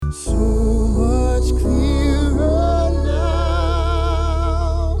So much clearer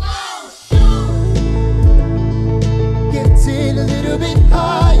now. Getting a little bit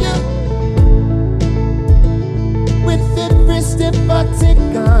higher. With every step I take,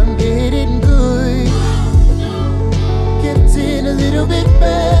 I'm getting good. Getting a little bit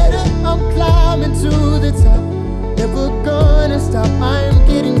better. I'm climbing to the top. Never gonna stop. I'm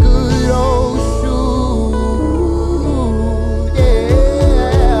getting good. Oh, shoot. Yeah.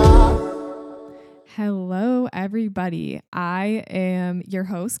 Hello, everybody. I am your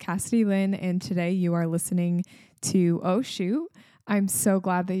host, Cassidy Lynn, and today you are listening to Oh Shoot. I'm so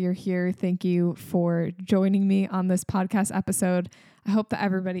glad that you're here. Thank you for joining me on this podcast episode. I hope that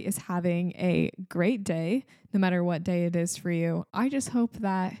everybody is having a great day, no matter what day it is for you. I just hope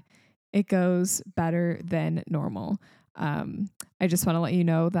that it goes better than normal. I just want to let you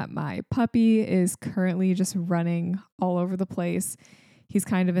know that my puppy is currently just running all over the place. He's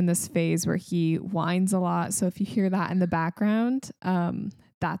kind of in this phase where he whines a lot. So if you hear that in the background,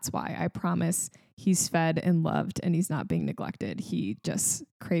 that's why. I promise he's fed and loved and he's not being neglected. He just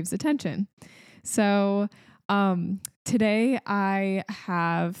craves attention. So today I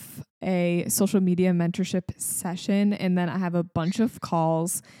have a social media mentorship session and then I have a bunch of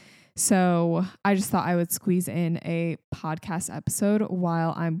calls. So I just thought I would squeeze in a podcast episode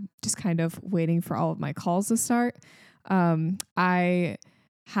while I'm just kind of waiting for all of my calls to start. I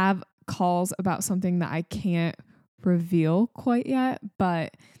have calls about something that I can't reveal quite yet,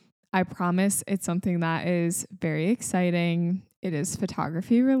 but I promise it's something that is very exciting. It is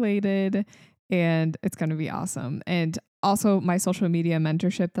photography related and it's going to be awesome. And also my social media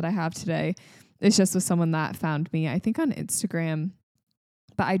mentorship that I have today is just with someone that found me, I think on Instagram.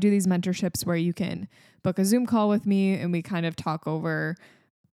 But I do these mentorships where you can book a Zoom call with me and we kind of talk over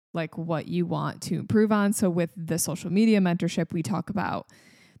like what you want to improve on. So with the social media mentorship, we talk about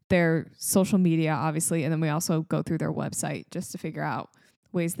their social media, obviously, and then we also go through their website just to figure out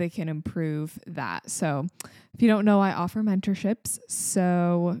ways they can improve that. So if you don't know, I offer mentorships.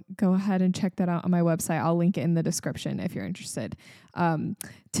 So go ahead and check that out on my website. I'll link it in the description if you're interested.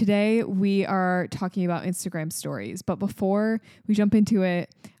 Today we are talking about Instagram stories, but before we jump into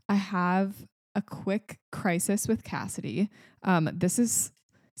it, I have a quick crisis with Cassidy. This is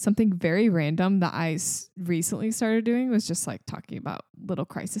something very random that I recently started doing, was just like talking about little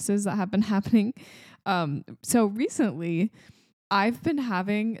crises that have been happening. So recently I've been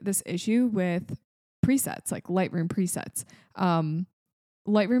having this issue with presets, like Lightroom presets.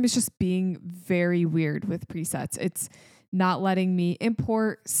 Lightroom is just being very weird with presets. It's not letting me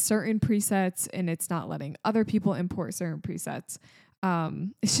import certain presets and it's not letting other people import certain presets.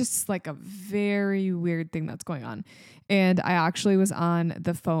 It's just like a very weird thing that's going on. And I actually was on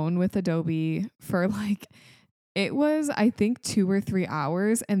the phone with Adobe for like, it was, I think 2 or 3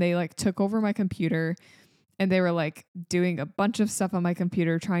 hours, and they like took over my computer and they were like doing a bunch of stuff on my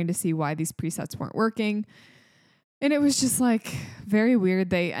computer trying to see why these presets weren't working. And it was just like very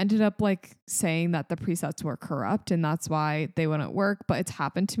weird. They ended up like saying that the presets were corrupt and that's why they wouldn't work, but it's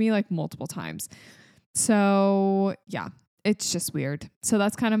happened to me like multiple times. So yeah, it's just weird. So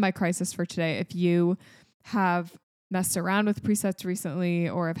that's kind of my crisis for today. If you have messed around with presets recently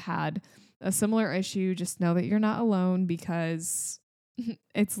or have had a similar issue, just know that you're not alone because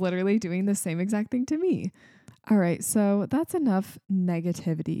it's literally doing the same exact thing to me. All right, so that's enough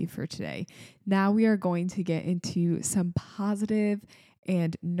negativity for today. Now we are going to get into some positive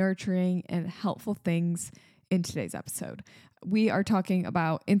and nurturing and helpful things in today's episode. We are talking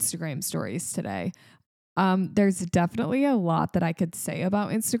about Instagram stories today. There's definitely a lot that I could say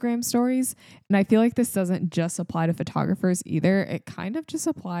about Instagram stories, and I feel like this doesn't just apply to photographers either. It kind of just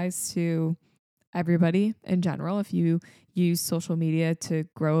applies to everybody in general if you use social media to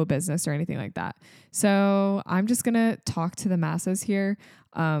grow a business or anything like that. So I'm just going to talk to the masses here.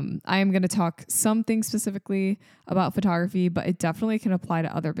 I am going to talk something specifically about photography, but it definitely can apply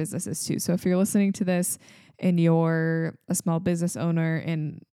to other businesses too. So if you're listening to this and you're a small business owner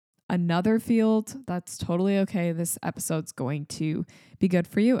in another field, that's totally okay. This episode's going to be good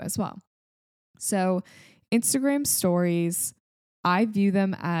for you as well. So Instagram stories, I view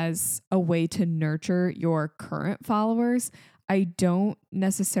them as a way to nurture your current followers. I don't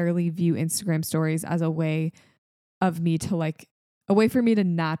necessarily view Instagram stories as a way of me to like, a way for me to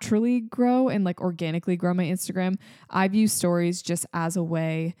naturally grow and like organically grow my Instagram. I view stories just as a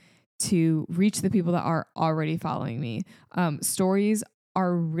way to reach the people that are already following me. Stories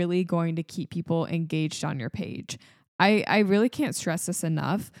are really going to keep people engaged on your page. I really can't stress this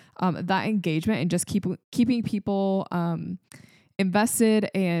enough. That engagement and just keeping people invested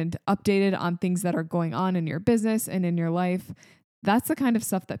and updated on things that are going on in your business and in your life. that's the kind of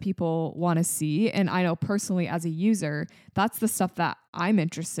stuff that people want to see. And I know personally as a user, that's the stuff that I'm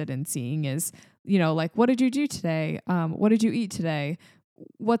interested in seeing is, like, what did you do today? What did you eat today?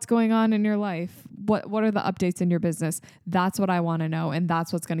 What's going on in your life? What are the updates in your business? That's what I want to know. And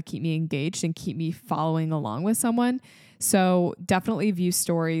that's what's going to keep me engaged and keep me following along with someone. So definitely view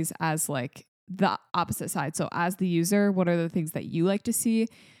stories as like the opposite side. So as the user, what are the things that you like to see?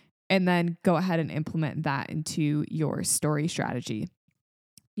 And then go ahead and implement that into your story strategy.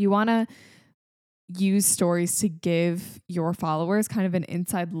 You want to use stories to give your followers kind of an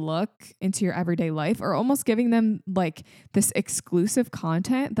inside look into your everyday life, or almost giving them like this exclusive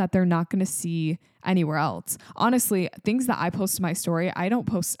content that they're not going to see anywhere else. Honestly, things that I post to my story, I don't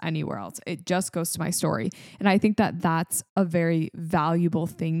post anywhere else. It just goes to my story. And I think that that's a very valuable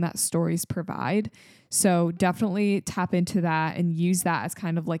thing that stories provide. So definitely tap into that and use that as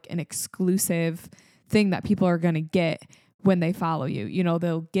kind of like an exclusive thing that people are going to get when they follow you.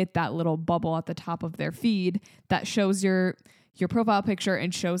 They'll get that little bubble at the top of their feed that shows your profile picture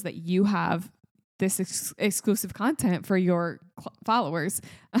and shows that you have this exclusive content for your followers.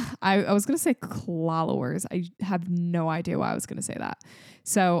 I was going to say followers. I have no idea why I was going to say that.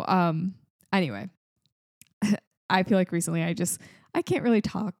 So anyway, I feel like recently I can't really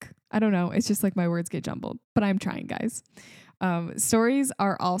talk. I don't know. It's just like my words get jumbled, but I'm trying, guys. Stories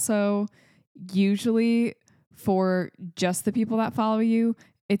are also usually for just the people that follow you.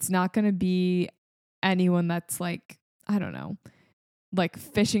 It's not going to be anyone that's like, I don't know, like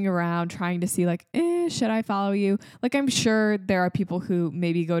fishing around trying to see like, should I follow you? Like, I'm sure there are people who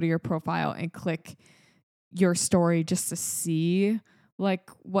maybe go to your profile and click your story just to see like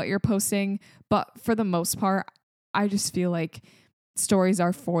what you're posting. But for the most part, I just feel like stories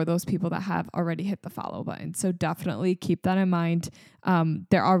are for those people that have already hit the follow button. So definitely keep that in mind.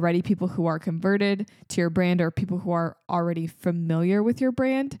 There are already people who are converted to your brand, or people who are already familiar with your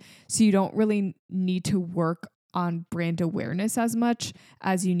brand. So you don't really need to work on brand awareness as much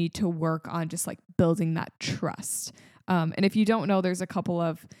as you need to work on just like building that trust. And if you don't know, there's a couple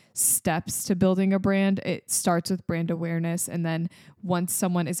of steps to building a brand. It starts with brand awareness. And then once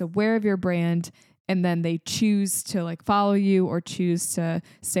someone is aware of your brand, and then they choose to like follow you or choose to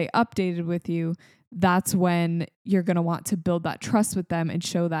stay updated with you, that's when you're going to want to build that trust with them and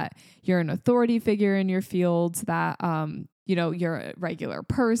show that you're an authority figure in your field, that, you're a regular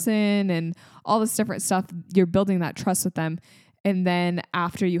person and all this different stuff. You're building that trust with them. And then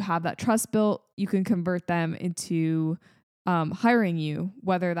after you have that trust built, you can convert them into hiring you,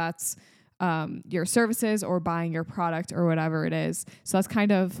 whether that's your services or buying your product or whatever it is. So that's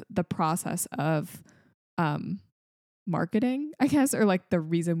kind of the process of marketing, I guess, or like the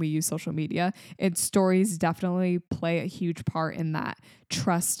reason we use social media. And stories definitely play a huge part in that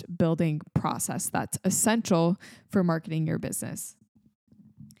trust building process that's essential for marketing your business.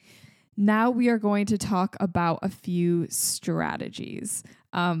 Now we are going to talk about a few strategies.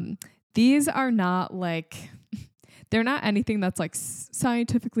 These are not like... They're not anything that's like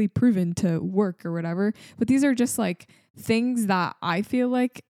scientifically proven to work or whatever, but these are just like things that I feel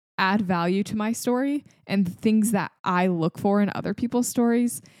like add value to my story and things that I look for in other people's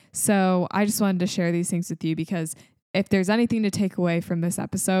stories. So I just wanted to share these things with you, because if there's anything to take away from this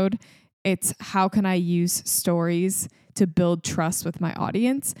episode, it's how can I use stories to build trust with my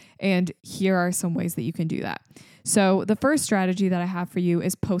audience? And here are some ways that you can do that. So the first strategy that I have for you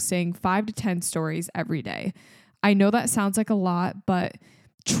is posting 5 to 10 stories every day. I know that sounds like a lot, but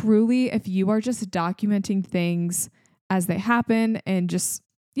truly, if you are just documenting things as they happen and just,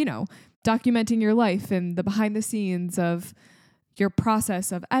 documenting your life and the behind the scenes of your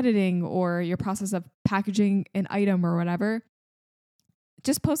process of editing or your process of packaging an item or whatever,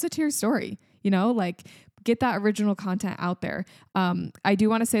 just post it to your story, like get that original content out there. I do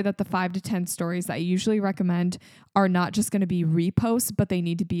want to say that the 5 to 10 stories that I usually recommend are not just going to be reposts, but they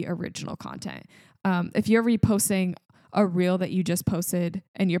need to be original content. If you're reposting a reel that you just posted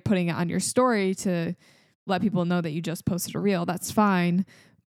and you're putting it on your story to let people know that you just posted a reel, that's fine,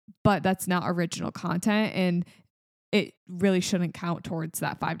 but that's not original content, and it really shouldn't count towards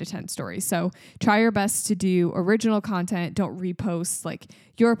that 5 to 10 stories. So try your best to do original content. Don't repost like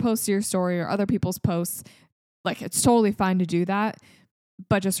your post to your story or other people's posts. Like, it's totally fine to do that,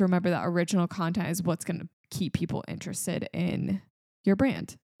 but just remember that original content is what's going to keep people interested in your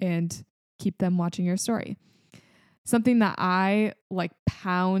brand and keep them watching your story. Something that I like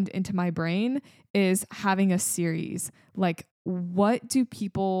pound into my brain is having a series. Like, what do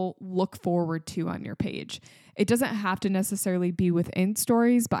people look forward to on your page? It doesn't have to necessarily be within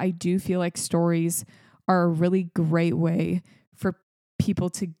stories, but I do feel like stories are a really great way for people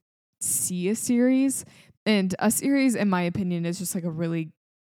to see a series, And a series, in my opinion, is just like a really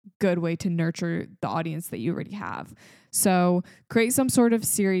good way to nurture the audience that you already have. So create some sort of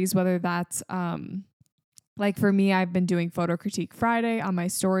series, whether that's like for me, I've been doing Photo Critique Friday on my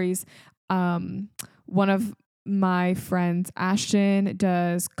stories. One of my friends, Ashton,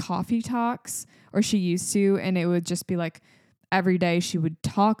 does coffee talks, or she used to, and it would just be like every day she would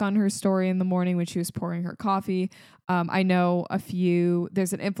talk on her story in the morning when she was pouring her coffee. I know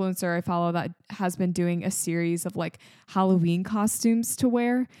there's an influencer I follow that has been doing a series of like Halloween costumes to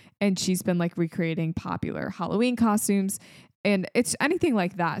wear, and she's been like recreating popular Halloween costumes. And it's anything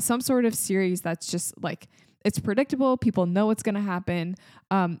like that, some sort of series that's just like, it's predictable. People know what's going to happen.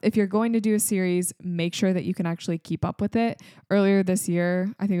 If you're going to do a series, make sure that you can actually keep up with it. Earlier this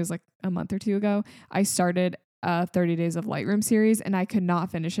year, I think it was like a month or two ago, I started a 30 Days of Lightroom series, and I could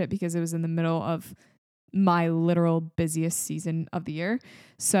not finish it because it was in the middle of my literal busiest season of the year.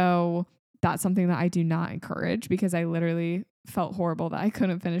 So that's something that I do not encourage, because I literally felt horrible that I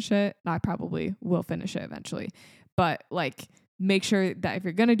couldn't finish it. I probably will finish it eventually, but like, make sure that if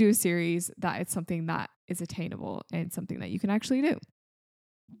you're going to do a series, that it's something that is attainable and something that you can actually do.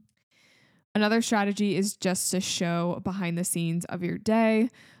 Another strategy is just to show behind the scenes of your day.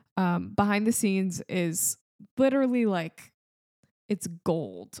 Behind the scenes is literally like, it's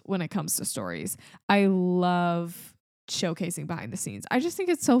gold when it comes to stories. I love showcasing behind the scenes. I just think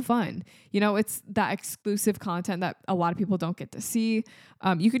it's so fun. It's that exclusive content that a lot of people don't get to see.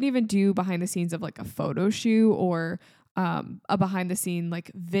 You can even do behind the scenes of like a photo shoot, or a behind the scene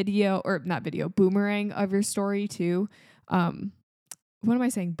like video, or not video, boomerang of your story too. What am I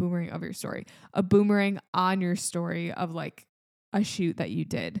saying? Boomerang of your story. A boomerang on your story of like a shoot that you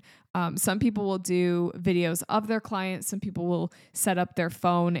did. Some people will do videos of their clients. Some people will set up their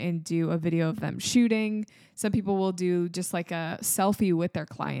phone and do a video of them shooting. Some people will do just like a selfie with their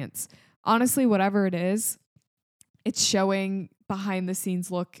clients. Honestly, whatever it is, it's showing behind the scenes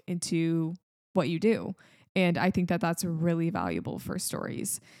look into what you do. And I think that that's really valuable for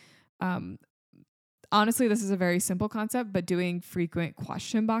stories. Honestly, this is a very simple concept, but doing frequent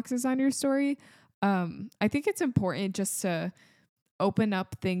question boxes on your story, I think it's important just to open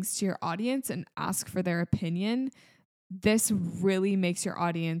up things to your audience and ask for their opinion. This really makes your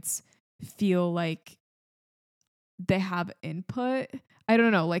audience feel like they have input. I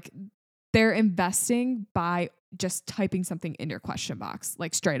don't know, like they're investing by just typing something in your question box,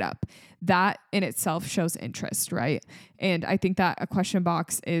 like straight up. That in itself shows interest, right? And I think that a question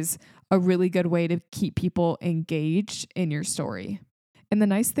box is a really good way to keep people engaged in your story. And the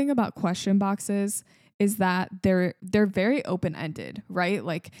nice thing about question boxes is that they're very open-ended, right?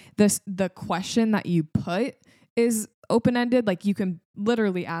 Like the question that you put is open-ended. Like you can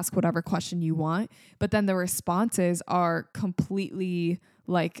literally ask whatever question you want, but then the responses are completely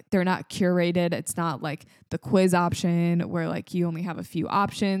like, they're not curated. It's not like the quiz option where like you only have a few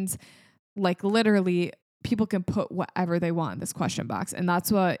options. Like literally people can put whatever they want in this question box. And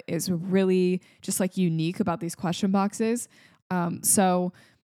that's what is really just like unique about these question boxes. So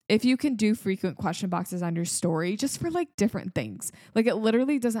if you can do frequent question boxes on your story just for like different things, like it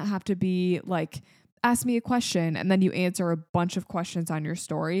literally doesn't have to be like, ask me a question and then you answer a bunch of questions on your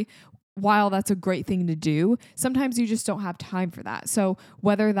story. While that's a great thing to do, sometimes you just don't have time for that. So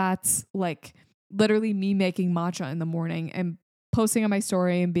whether that's like literally me making matcha in the morning and posting on my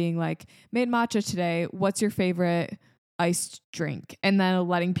story and being like, made matcha today, what's your favorite iced drink? And then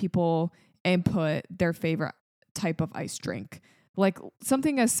letting people input their favorite type of iced drink. Like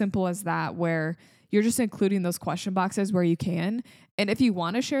something as simple as that, where you're just including those question boxes where you can. And if you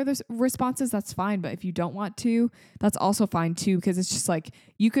want to share the responses, that's fine. But if you don't want to, that's also fine too, because it's just like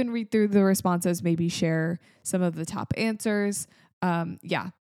you can read through the responses, maybe share some of the top answers. Yeah,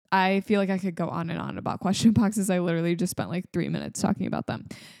 I feel like I could go on and on about question boxes. I literally just spent like 3 minutes talking about them.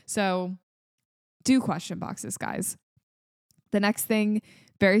 So do question boxes, guys. The next thing,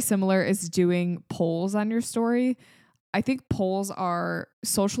 very similar, is doing polls on your story. I think polls are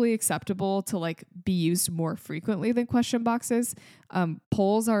socially acceptable to like be used more frequently than question boxes.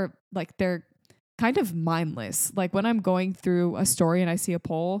 Polls are like, they're kind of mindless. Like when I'm going through a story and I see a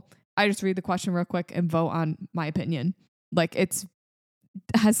poll, I just read the question real quick and vote on my opinion. Like it's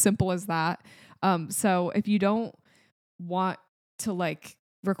as simple as that. So if you don't want to like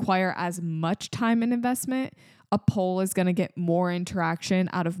require as much time and investment, a poll is going to get more interaction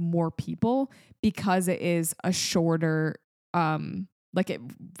out of more people because it is a shorter, like it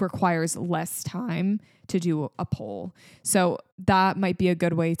requires less time to do a poll. So that might be a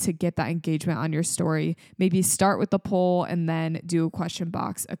good way to get that engagement on your story. Maybe start with the poll and then do a question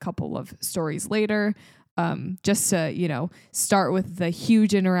box a couple of stories later. just to, start with the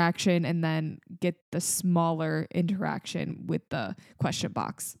huge interaction and then get the smaller interaction with the question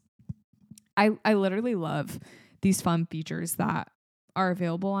box. I literally love these fun features that are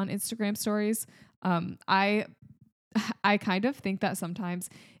available on Instagram stories. I kind of think that sometimes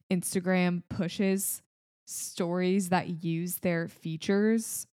Instagram pushes stories that use their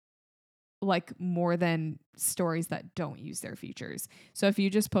features like more than stories that don't use their features. So if you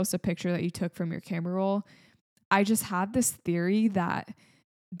just post a picture that you took from your camera roll, I just have this theory that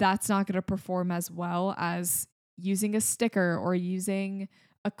that's not going to perform as well as using a sticker or using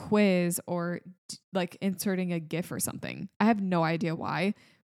a quiz or like inserting a GIF or something. I have no idea why.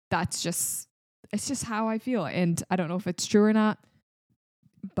 It's just how I feel. And I don't know if it's true or not,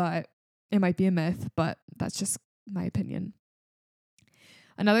 but it might be a myth, but that's just my opinion.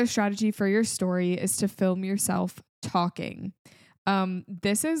 Another strategy for your story is to film yourself talking.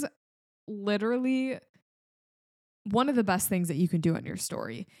 This is literally one of the best things that you can do on your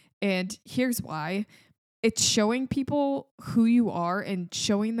story. And here's why. It's showing people who you are and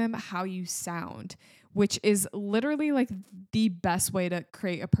showing them how you sound, which is literally like the best way to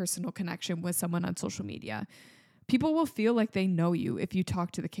create a personal connection with someone on social media. People will feel like they know you if you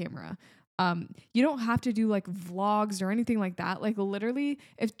talk to the camera. You don't have to do like vlogs or anything like that. Like literally,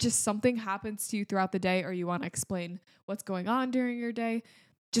 if just something happens to you throughout the day or you want to explain what's going on during your day,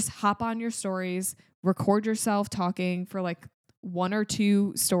 just hop on your stories, record yourself talking for like 1 or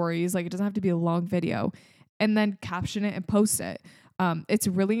 2 stories. Like it doesn't have to be a long video, and then caption it and post it. It's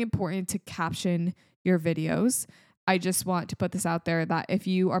really important to caption your videos. I just want to put this out there that if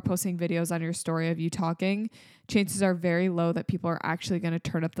you are posting videos on your story of you talking, chances are very low that people are actually going to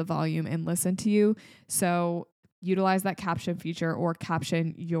turn up the volume and listen to you. So utilize that caption feature or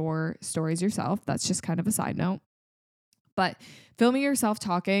caption your stories yourself. That's just kind of a side note. But filming yourself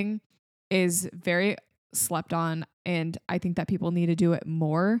talking is very slept on, and I think that people need to do it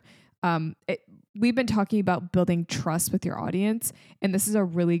more. We've been talking about building trust with your audience, and this is a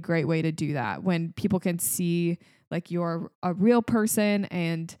really great way to do that. When people can see like you're a real person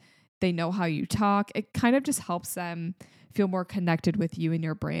and they know how you talk, it kind of just helps them feel more connected with you and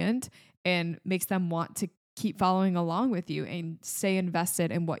your brand and makes them want to keep following along with you and stay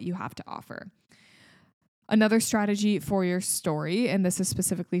invested in what you have to offer. Another strategy for your story, and this is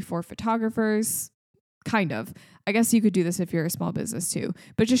specifically for photographers, kind of. I guess you could do this if you're a small business too,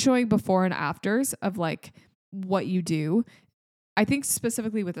 but just showing before and afters of like what you do. I think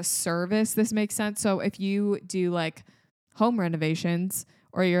specifically with a service, this makes sense. So if you do like home renovations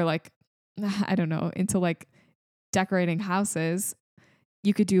or you're like, I don't know, into like decorating houses,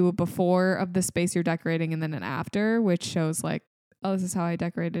 you could do a before of the space you're decorating and then an after, which shows like, oh, this is how I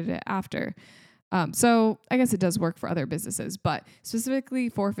decorated it after. So I guess it does work for other businesses, but specifically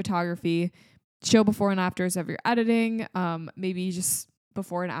for photography, show before and afters of your editing, maybe just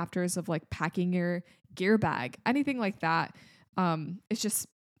before and afters of like packing your gear bag, anything like that. It's just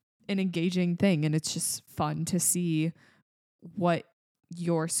an engaging thing, and it's just fun to see what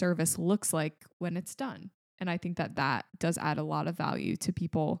your service looks like when it's done. And I think that that does add a lot of value to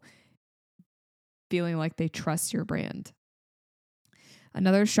people feeling like they trust your brand.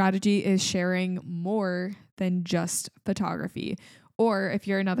 Another strategy is sharing more than just photography. Or if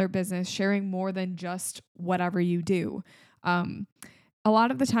you're another business, sharing more than just whatever you do. A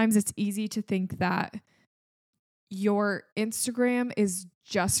lot of the times it's easy to think that your Instagram is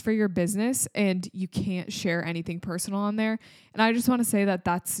just for your business and you can't share anything personal on there. And I just want to say that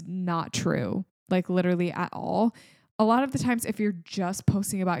that's not true, like literally at all. A lot of the times, if you're just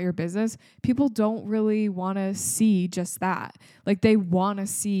posting about your business, people don't really want to see just that. Like they want to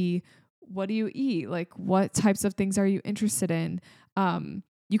see, what do you eat? Like what types of things are you interested in?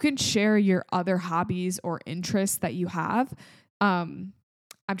 You can share your other hobbies or interests that you have.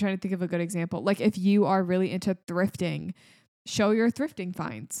 I'm trying to think of a good example. Like if you are really into thrifting, show your thrifting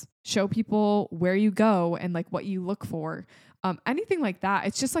finds, show people where you go and like what you look for. Anything like that.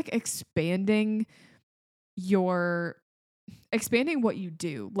 It's just like expanding what you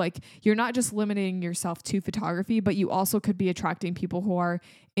do. Like you're not just limiting yourself to photography, but you also could be attracting people who are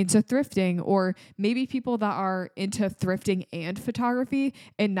into thrifting, or maybe people that are into thrifting and photography.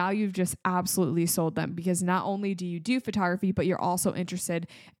 And now you've just absolutely sold them, because not only do you do photography, but you're also interested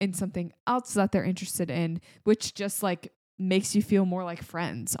in something else that they're interested in, which just like makes you feel more like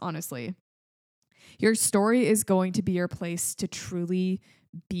friends, honestly. Your story is going to be your place to truly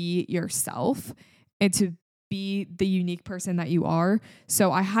be yourself and to be the unique person that you are.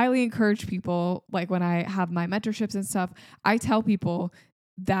 So I highly encourage people, like when I have my mentorships and stuff, I tell people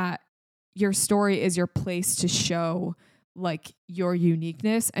that your story is your place to show like your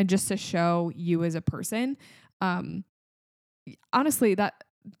uniqueness and just to show you as a person. Honestly,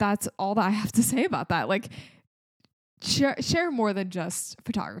 that's all that I have to say about that. Like share more than just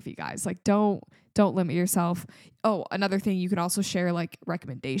photography, guys. Like don't limit yourself. Oh, another thing, you can also share like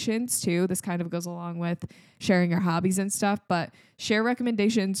recommendations too. This kind of goes along with sharing your hobbies and stuff, but share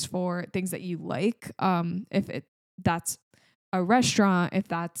recommendations for things that you like. If that's a restaurant, if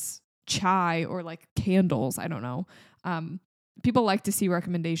that's chai or like candles, I don't know. People like to see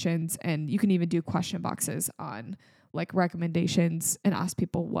recommendations, and you can even do question boxes on like recommendations and ask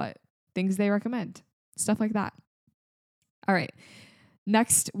people what things they recommend, stuff like that. All right.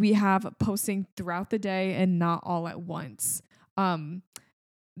 Next, we have posting throughout the day and not all at once.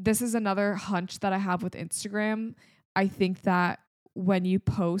 This is another hunch that I have with Instagram. I think that when you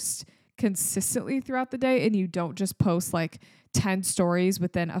post consistently throughout the day and you don't just post like 10 stories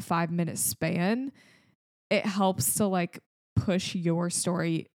within a 5-minute span, it helps to like push your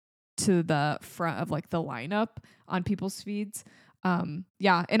story to the front of like the lineup on people's feeds.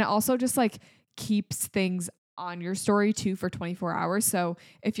 Yeah. And it also just like keeps things on your story too for 24 hours. So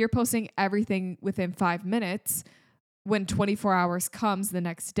if you're posting everything within 5 minutes, when 24 hours comes the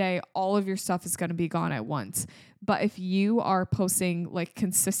next day, all of your stuff is going to be gone at once. But if you are posting like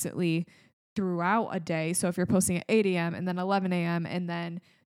consistently throughout a day, so if you're posting at 8 a.m. and then 11 a.m. and then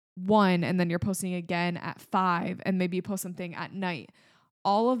 1, and then you're posting again at 5, and maybe you post something at night,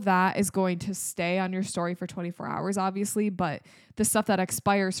 all of that is going to stay on your story for 24 hours, obviously. But the stuff that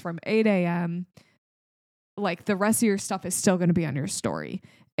expires from 8 a.m., like the rest of your stuff is still going to be on your story.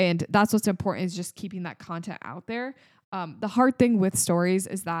 And that's what's important, is just keeping that content out there. The hard thing with stories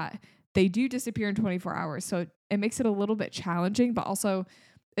is that they do disappear in 24 hours. So it makes it a little bit challenging, but also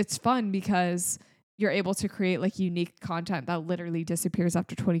it's fun because you're able to create like unique content that literally disappears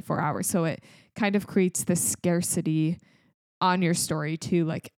after 24 hours. So it kind of creates this scarcity on your story too.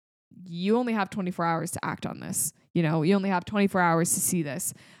 Like you only have 24 hours to act on this. You know, you only have 24 hours to see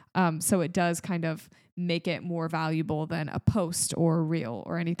this. So it does kind of make it more valuable than a post or a reel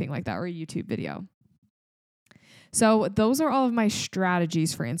or anything like that, or a YouTube video. So those are all of my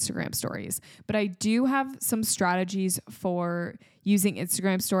strategies for Instagram stories, but I do have some strategies for using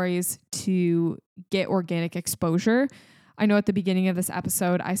Instagram stories to get organic exposure. I know at the beginning of this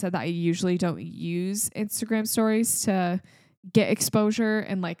episode, I said that I usually don't use Instagram stories to get exposure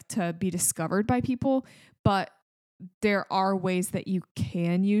and like to be discovered by people, but there are ways that you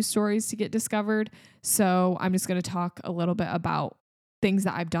can use stories to get discovered. So I'm just going to talk a little bit about things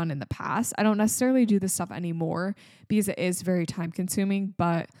that I've done in the past. I don't necessarily do this stuff anymore because it is very time consuming,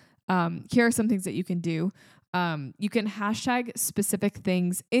 but here are some things that you can do. You can hashtag specific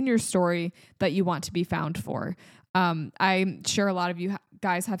things in your story that you want to be found for. I'm sure a lot of you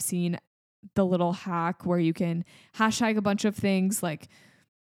guys have seen the little hack where you can hashtag a bunch of things, like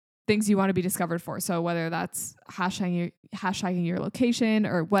things you want to be discovered for. So whether that's hashtagging your location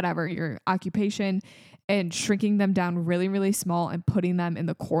or whatever, your occupation, and shrinking them down really, really small and putting them in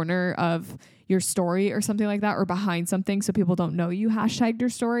the corner of your story or something like that, or behind something so people don't know you hashtagged your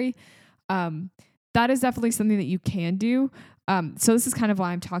story. That is definitely something that you can do. So this is kind of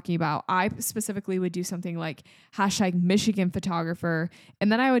why I'm talking about. I specifically would do something like hashtag Michigan photographer.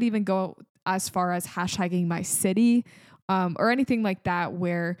 And then I would even go as far as hashtagging my city, or anything like that,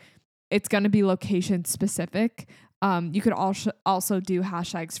 where it's going to be location specific. You could also do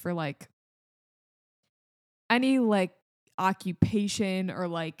hashtags for like any like occupation or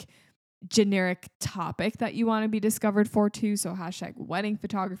like generic topic that you want to be discovered for too. So hashtag wedding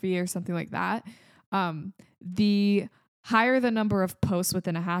photography or something like that. The higher the number of posts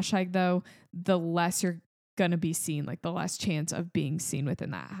within a hashtag though, the less you're going to be seen, like the less chance of being seen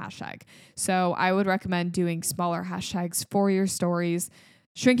within that hashtag. So I would recommend doing smaller hashtags for your stories,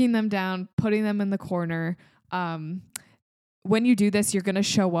 shrinking them down, putting them in the corner. When you do this, you're going to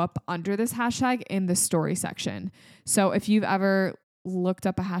show up under this hashtag in the story section. So if you've ever looked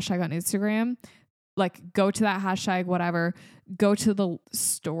up a hashtag on Instagram, like go to that hashtag, whatever, go to the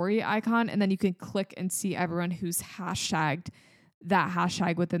story icon, and then you can click and see everyone who's hashtagged that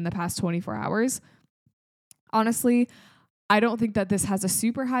hashtag within the past 24 hours. Honestly, I don't think that this has a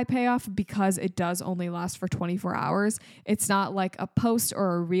super high payoff because it does only last for 24 hours. It's not like a post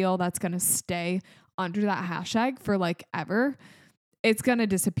or a reel that's going to stay under that hashtag for like ever. It's going to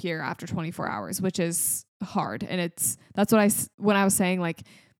disappear after 24 hours, which is hard. And that's what when I was saying like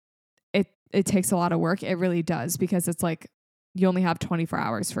it takes a lot of work, it really does, because it's like you only have 24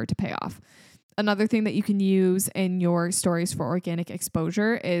 hours for it to pay off. Another thing that you can use in your stories for organic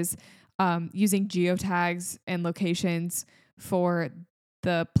exposure is using geotags and locations for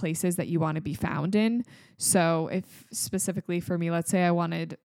the places that you want to be found in. So if specifically for me, let's say I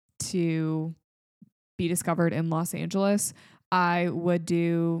wanted to be discovered in Los Angeles, I would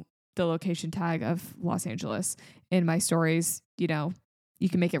do the location tag of Los Angeles in my stories. You know, you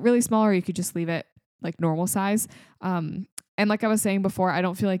can make it really small or you could just leave it like normal size. And like I was saying before, I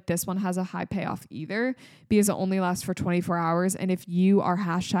don't feel like this one has a high payoff either because it only lasts for 24 hours. And if you are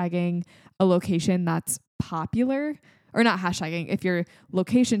hashtagging a location that's popular, or not hashtagging, if you're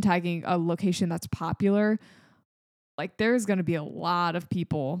location tagging a location that's popular, like there's going to be a lot of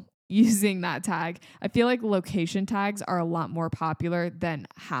people using that tag. I feel like location tags are a lot more popular than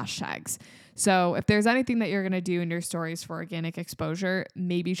hashtags. So if there's anything that you're going to do in your stories for organic exposure,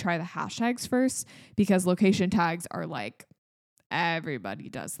 maybe try the hashtags first because location tags are like everybody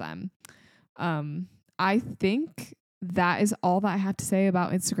does them. I think that is all that I have to say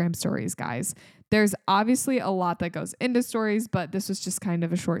about Instagram stories, guys. There's obviously a lot that goes into stories, but this was just kind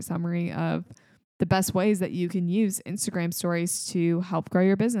of a short summary of the best ways that you can use Instagram stories to help grow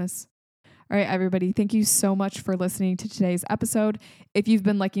your business. All right, everybody, thank you so much for listening to today's episode. If you've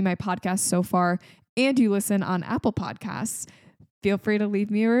been liking my podcast so far and you listen on Apple Podcasts, feel free to leave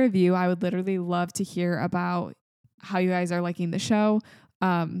me a review. I would literally love to hear about how you guys are liking the show.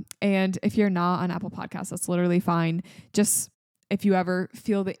 And if you're not on Apple Podcasts, that's literally fine. Just if you ever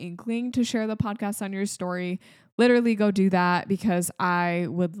feel the inkling to share the podcast on your story, literally go do that because I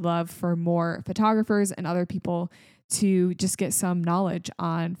would love for more photographers and other people to just get some knowledge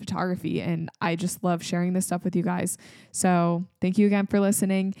on photography. And I just love sharing this stuff with you guys. So thank you again for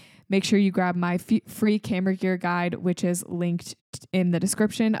listening. Make sure you grab my free camera gear guide, which is linked in the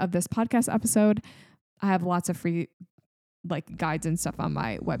description of this podcast episode. I have lots of free like guides and stuff on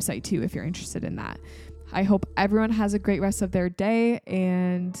my website too, if you're interested in that. I hope everyone has a great rest of their day.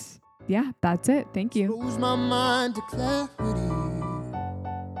 And yeah, that's it. Thank you. Expose my mind to clarity.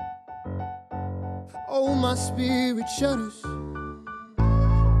 Oh, my spirit shudders.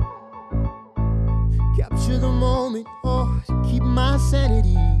 Capture the moment, oh, to keep my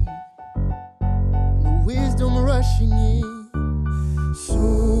sanity. And the wisdom rushing in. So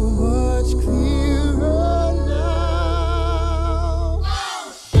much clearer now.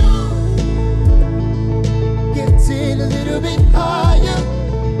 Getting a little bit higher.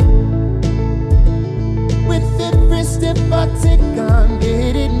 With every step I take